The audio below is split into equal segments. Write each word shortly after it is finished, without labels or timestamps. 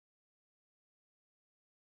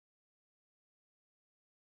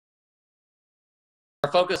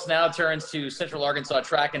Our focus now turns to Central Arkansas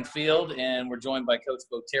track and field, and we're joined by Coach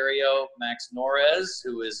Beau Theriot, Max Nores,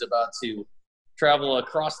 who is about to travel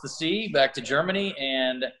across the sea back to Germany,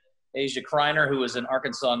 and Ajah Criner, who is an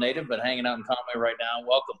Arkansas native but hanging out in Conway right now.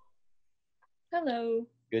 Welcome. Hello.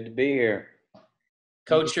 Good to be here.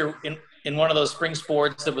 Coach, you're in one of those spring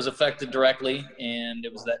sports that was affected directly, and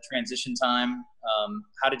it was that transition time.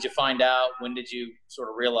 How did you find out? When did you sort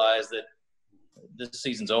of realize that this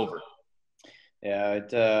season's over? Yeah,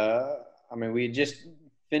 I mean, we just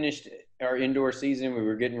finished our indoor season. We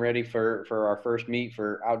were getting ready for our first meet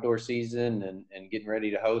for outdoor season and getting ready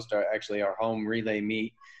to host our home relay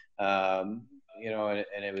meet. And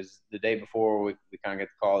it was the day before we kind of get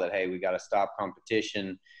the call that, hey, we got to stop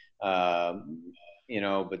competition. But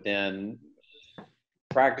then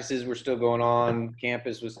practices were still going on.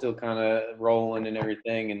 Campus was still kind of rolling and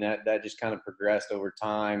everything. And that just kind of progressed over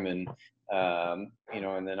time. And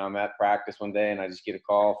then I'm at practice one day and I just get a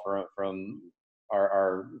call from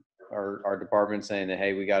our department saying that,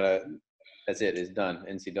 hey, that's it, it's done.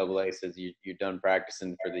 NCAA says you're done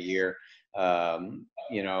practicing for the year. And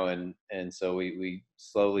so we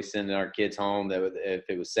slowly sending our kids home that if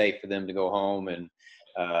it was safe for them to go home. And,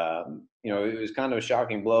 it was kind of a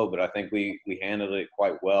shocking blow, but I think we handled it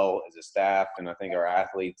quite well as a staff. And I think our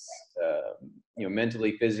athletes,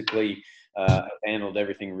 mentally, physically, handled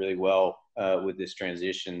everything really well with this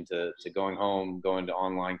transition to going home, going to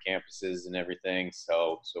online campuses and everything.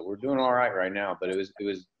 So we're doing all right now, but it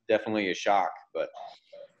was definitely a shock. But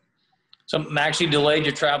so Max, you delayed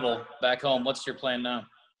your travel back home. What's your plan now?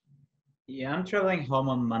 Yeah, I'm traveling home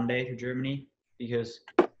on Monday to Germany because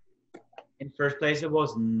in first place, it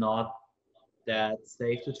was not that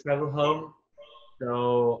safe to travel home.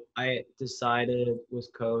 So I decided with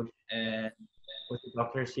coach and with the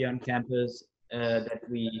doctors here on campus that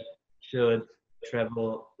we should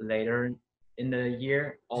travel later in the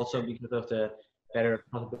year, also because of the better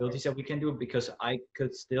possibilities that we can do, because I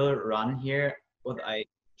could still run here what I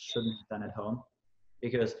shouldn't have done at home.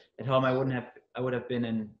 Because at home I would have been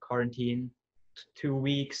in quarantine 2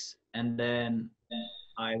 weeks, and then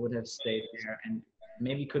I would have stayed there and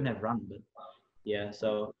maybe couldn't have run. But yeah,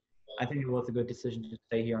 so I think it was a good decision to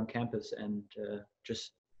stay here on campus and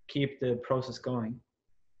just keep the process going.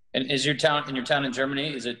 And is your town in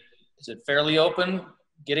Germany, is it fairly open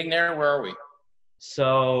getting there? Where are we?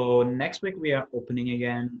 So next week we are opening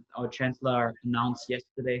again. Our chancellor announced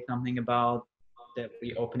yesterday something about that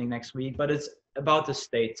we're opening next week, but it's about the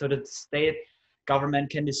state. So the state government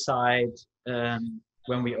can decide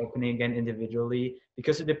when we're opening again individually,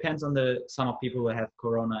 because it depends on some of people who have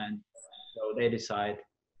corona, and so they decide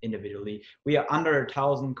individually. We are under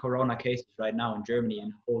 1,000 corona cases right now in Germany,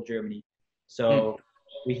 in whole Germany. So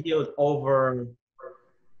we healed over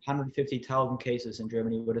 150,000 cases in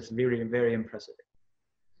Germany, which is very, very impressive.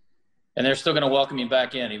 And they're still going to welcome you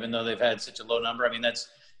back in, even though they've had such a low number. I mean, that's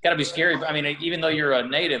got to be scary. I mean, even though you're a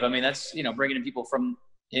native, I mean, that's, bringing in people from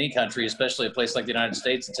any country, especially a place like the United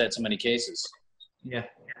States that's had so many cases. Yeah.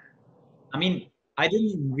 I mean, I didn't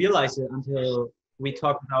even realize it until we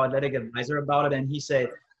talked with our athletic advisor about it, and he said,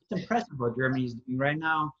 it's impressive what Germany is doing right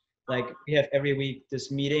now. Like, we have every week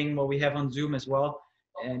this meeting where we have on Zoom as well,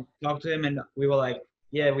 and talked to him, and we were like,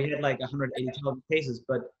 yeah, we had like 180,000 cases,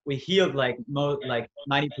 but we healed like 90%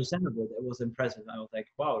 of it. It was impressive. I was like,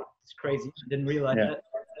 wow, it's crazy. I didn't realize that.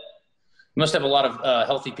 You must have a lot of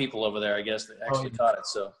healthy people over there, I guess, that actually caught it.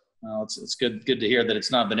 So it's good to hear that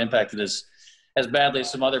it's not been impacted as badly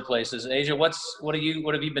as some other places. Ajah, what have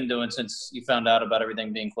you been doing since you found out about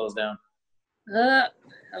everything being closed down?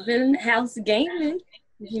 I've been in the house gaming.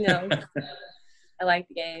 I like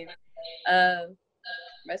the game.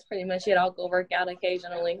 That's pretty much it. I'll go work out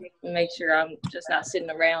occasionally and make sure I'm just not sitting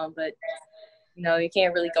around. But you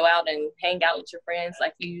can't really go out and hang out with your friends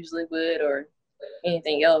like you usually would, or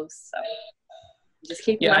anything else. So just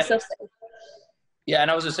keeping myself safe. Yeah,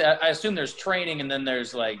 and I was just saying, I assume there's training, and then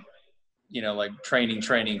there's like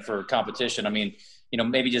training for competition. I mean,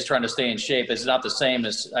 maybe just trying to stay in shape is not the same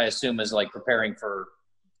as, I assume, as like preparing for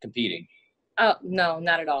competing. Oh, no,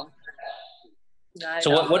 not at all.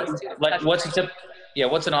 So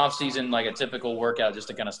what's an off season, like a typical workout just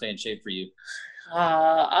to kind of stay in shape for you?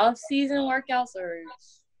 Off season workouts are,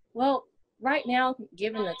 well, right now,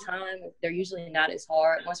 given the time, they're usually not as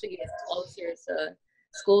hard. Once we get closer to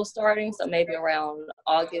school starting, so maybe around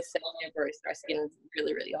August, September, it starts getting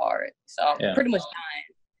really, really hard. So I'm pretty much dying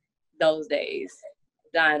those days,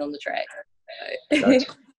 dying on the track.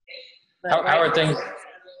 But how are things?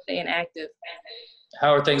 Staying active.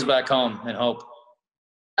 How are things back home in Hope?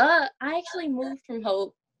 I actually moved from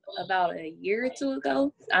Hope about a year or two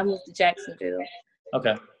ago. I moved to Jacksonville.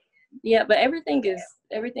 Okay. Yeah, but everything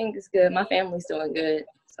is good. My family's doing good,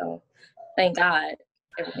 so thank God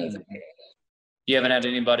everything's okay. You haven't had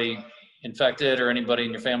anybody infected or anybody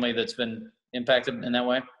in your family that's been impacted in that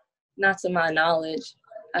way? Not to my knowledge.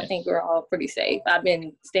 I think we're all pretty safe. I've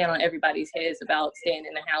been staying on everybody's heads about staying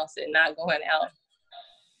in the house and not going out.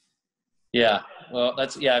 Yeah, well,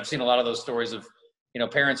 I've seen a lot of those stories of,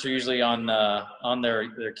 parents are usually on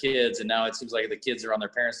their kids, and now it seems like the kids are on their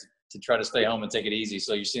parents to try to stay home and take it easy.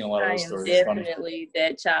 So you're seeing a lot of those stories. I am definitely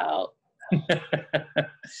that child.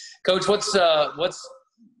 Coach,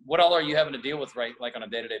 what all are you having to deal with, right? Like on a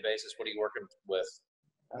day-to-day basis, what are you working with?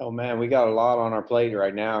 Oh man, we got a lot on our plate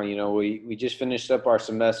right now. We just finished up our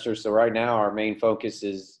semester, so right now our main focus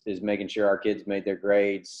is making sure our kids made their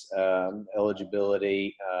grades,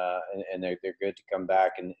 eligibility, and they're good to come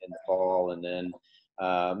back in the fall. And then,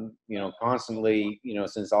 constantly,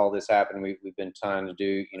 since all this happened, we've been trying to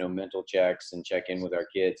do mental checks and check in with our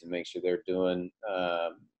kids and make sure they're doing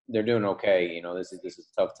okay. This is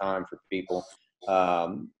a tough time for people.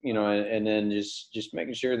 And then just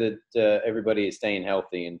making sure that everybody is staying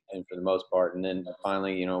healthy and for the most part. And then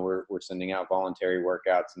finally, we're sending out voluntary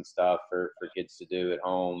workouts and stuff for kids to do at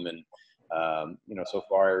home. And, so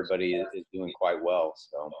far everybody is doing quite well.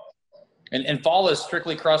 So. And fall is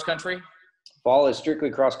strictly cross country? Fall is strictly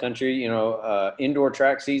cross country. Indoor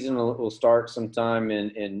track season will start sometime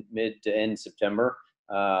in mid to end September.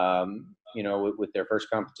 With their first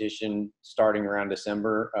competition starting around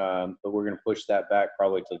December, but we're going to push that back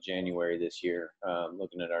probably till January this year,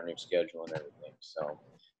 looking at our new schedule and everything. So,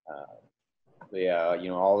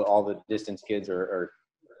 all the distance kids are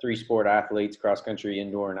 3-sport athletes, cross country,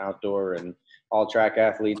 indoor and outdoor, and all track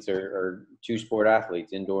athletes are 2-sport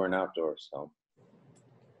athletes, indoor and outdoor. So.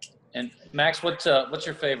 And Max, what's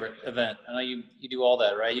your favorite event? I know you do all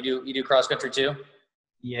that, right? You do cross country too?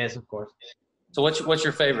 Yes, of course. So what's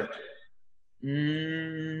your favorite?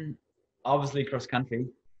 Obviously cross country.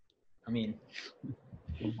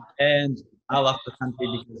 And I love the country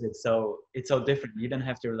because it's so different. You don't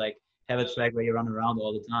have to have a track where you run around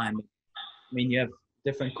all the time. You have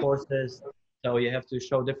different courses, so you have to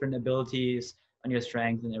show different abilities on your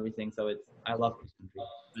strengths and everything. So I love cross country.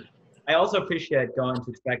 But I also appreciate going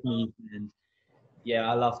to track meets, and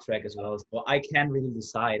I love track as well. So I can't really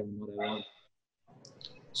decide on what I want.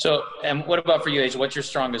 So, and what about for you, Ajah? What's your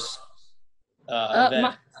strongest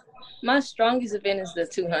event? My strongest event is the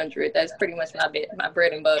 200. That's pretty much my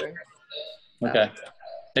bread and butter. Okay.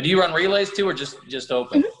 Now, do you run relays too, or just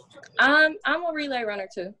open? I'm a relay runner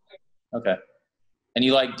too. Okay. And do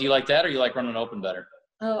you like that, or you like running open better?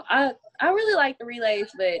 Oh, I really like the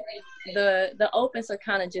relays, but the opens are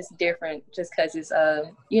kind of just different, just because it's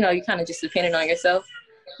you kind of just depending on yourself.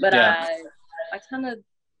 But yeah.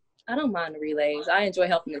 I don't mind the relays. I enjoy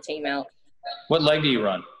helping the team out. What leg do you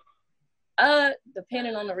run?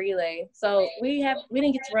 Depending on the relay. So we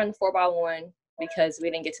didn't get to run the 4x1 because we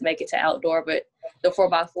didn't get to make it to outdoor, but the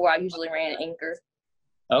 4x4 I usually ran anchor.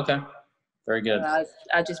 Okay. Very good.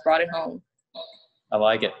 I just brought it home. I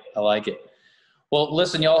like it. Well,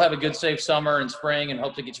 listen, y'all have a good, safe summer and spring, and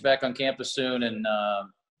hope to get you back on campus soon. And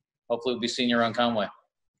hopefully we'll be seeing you around Conway.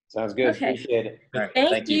 Sounds good. Okay. Appreciate it. All right.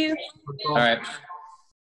 Thank you. All right.